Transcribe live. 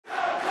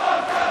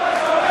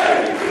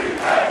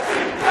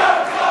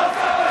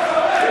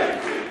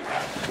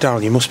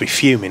Darrell, you must be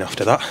fuming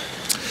after that.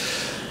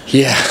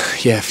 Yeah,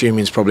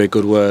 fuming's probably a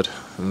good word.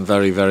 I'm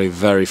very, very,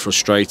 very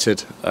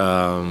frustrated.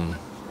 Yeah,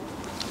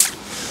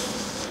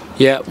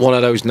 one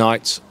of those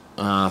nights.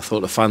 I thought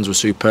the fans were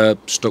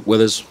superb, stuck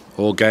with us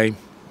all game.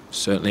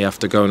 Certainly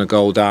after going a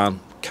goal down,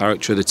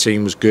 character of the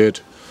team was good.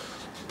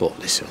 But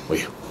listen,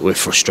 we're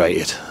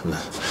frustrated.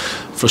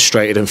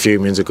 Frustrated and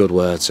fuming is a good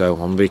word, so I'm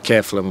going to be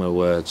careful in my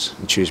words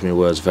and choose my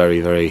words very,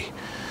 very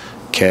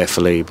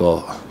carefully.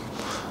 But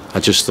I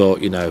just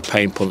thought,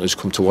 paying punters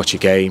come to watch a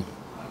game.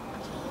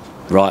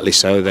 Rightly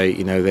so,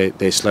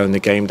 they're slowing the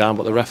game down,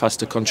 but the ref has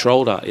to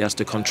control that. He has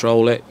to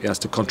control it. He has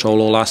to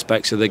control all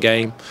aspects of the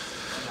game.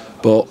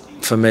 But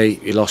for me,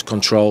 he lost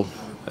control,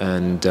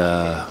 and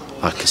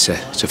like I say,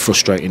 it's a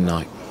frustrating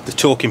night. The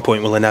talking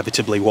point will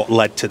inevitably what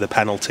led to the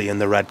penalty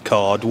and the red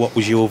card. What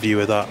was your view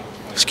of that?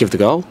 Let's give the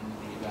goal.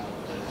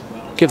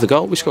 Give the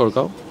goal. We score a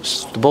goal.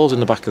 The ball's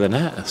in the back of the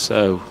net.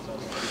 So,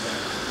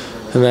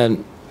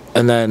 and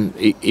then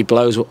he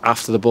blows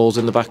after the ball's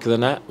in the back of the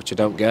net, which I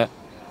don't get.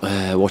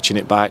 Watching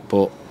it back,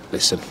 but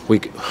listen,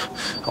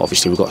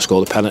 obviously we've got to score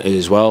the penalty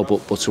as well.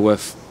 But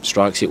Butterworth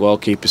strikes it well,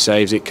 keeper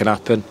saves it, can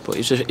happen. But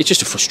it's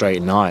just a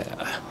frustrating night.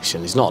 Listen,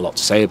 there's not a lot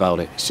to say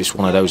about it. It's just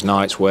one of those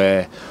nights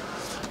where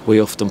we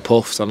huffed and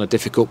puffed on a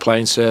difficult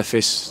playing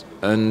surface,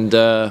 and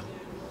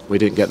we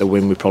didn't get the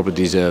win we probably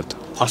deserved.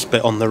 Last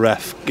bit on the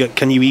ref.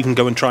 Can you even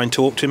go and try and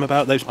talk to him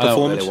about those performances?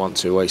 I don't really want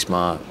to waste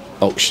my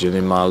oxygen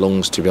in my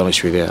lungs, to be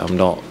honest with you. I'm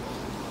not.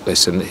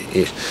 Listen,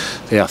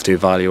 they have to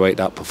evaluate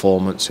that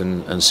performance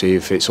and see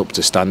if it's up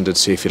to standard,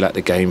 see if he let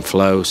the game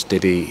flow,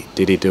 did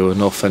he do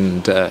enough,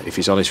 and if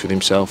he's honest with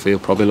himself, he'll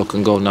probably look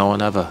and go no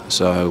one ever.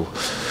 So,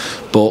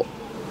 but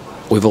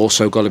we've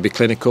also got to be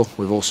clinical.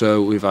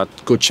 We've had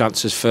good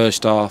chances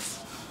first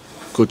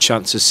half, good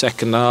chances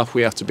second half.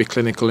 We have to be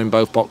clinical in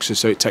both boxes,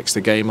 so it takes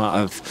the game out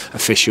of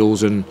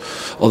officials and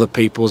other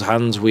people's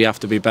hands. We have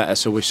to be better,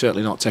 so we're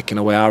certainly not taking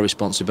away our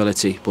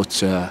responsibility,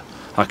 but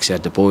like I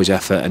said, the boys'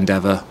 effort,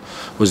 endeavour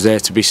was there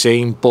to be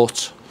seen,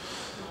 but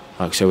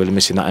like I said, we're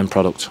missing that end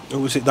product.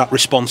 Was it that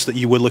response that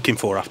you were looking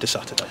for after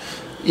Saturday?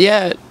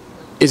 Yeah,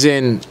 is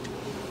in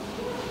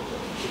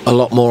a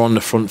lot more on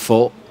the front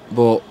foot,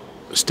 but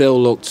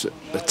still looked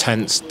a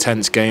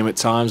tense game at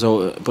times.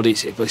 But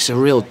it's a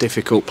real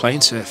difficult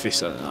playing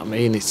surface. I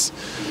mean,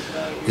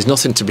 there's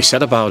nothing to be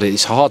said about it.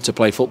 It's hard to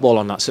play football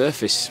on that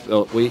surface.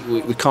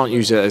 We can't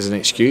use it as an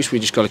excuse. We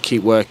just got to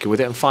keep working with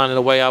it and finding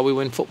a way how we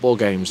win football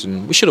games.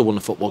 And we should have won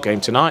the football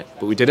game tonight,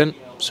 but we didn't.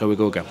 So we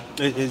go again.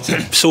 It's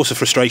a source of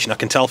frustration I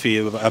can tell for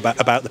you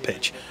about the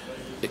pitch.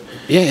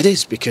 Yeah, it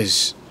is,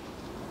 because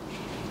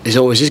it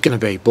always is going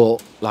to be.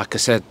 But like I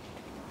said,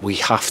 we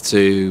have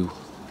to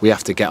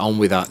get on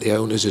with that. The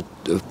owners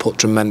have put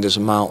tremendous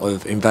amount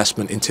of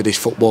investment into this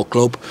football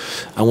club,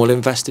 and we'll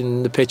invest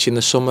in the pitch in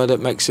the summer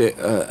that makes it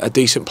a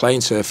decent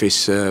playing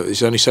surface.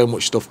 There's only so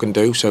much stuff can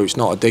do, so it's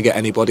not a dig at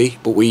anybody,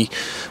 but we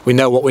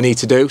know what we need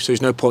to do, so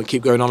there's no point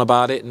keep going on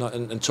about it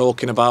and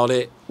talking about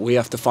it. We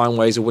have to find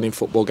ways of winning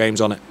football games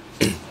on it.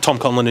 Tom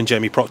Conlon and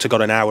Jamie Proctor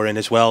got an hour in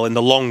as well. In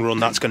the long run,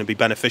 that's going to be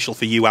beneficial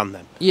for you and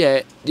them.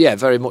 Yeah,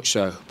 very much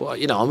so.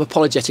 But I'm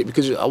apologetic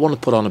because I want to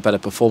put on a better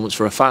performance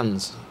for our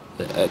fans.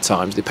 At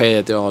times they pay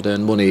their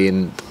hard-earned money,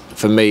 and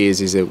for me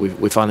is that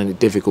we're finding it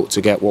difficult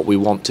to get what we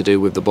want to do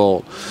with the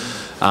ball,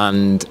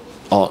 and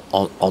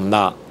on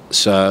that,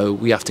 so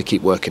we have to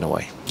keep working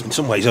away. In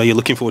some ways, are you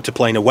looking forward to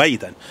playing away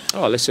then?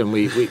 Oh, listen,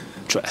 we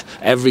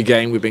every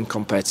game we've been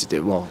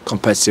competitive. Well,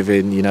 competitive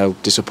in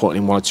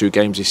disappointing in 1 or 2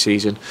 games this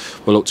season.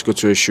 We'll look to go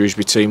to a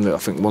Shrewsbury team that I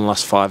think won the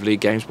last 5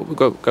 league games, but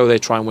we'll go there,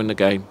 try and win the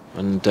game,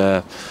 and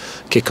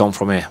kick on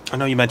from here. I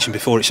know you mentioned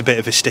before it's a bit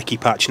of a sticky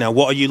patch now.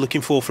 What are you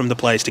looking for from the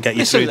players to get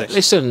you through this?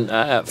 Listen,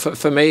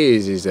 for me,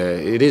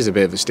 it is a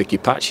bit of a sticky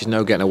patch. There's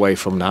no getting away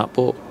from that,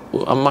 but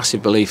a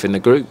massive belief in the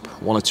group.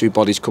 1 or 2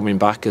 bodies coming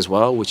back as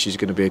well, which is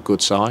going to be a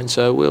good sign.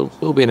 So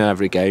we'll be in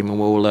every game, and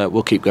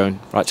we'll keep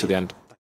going right to the end.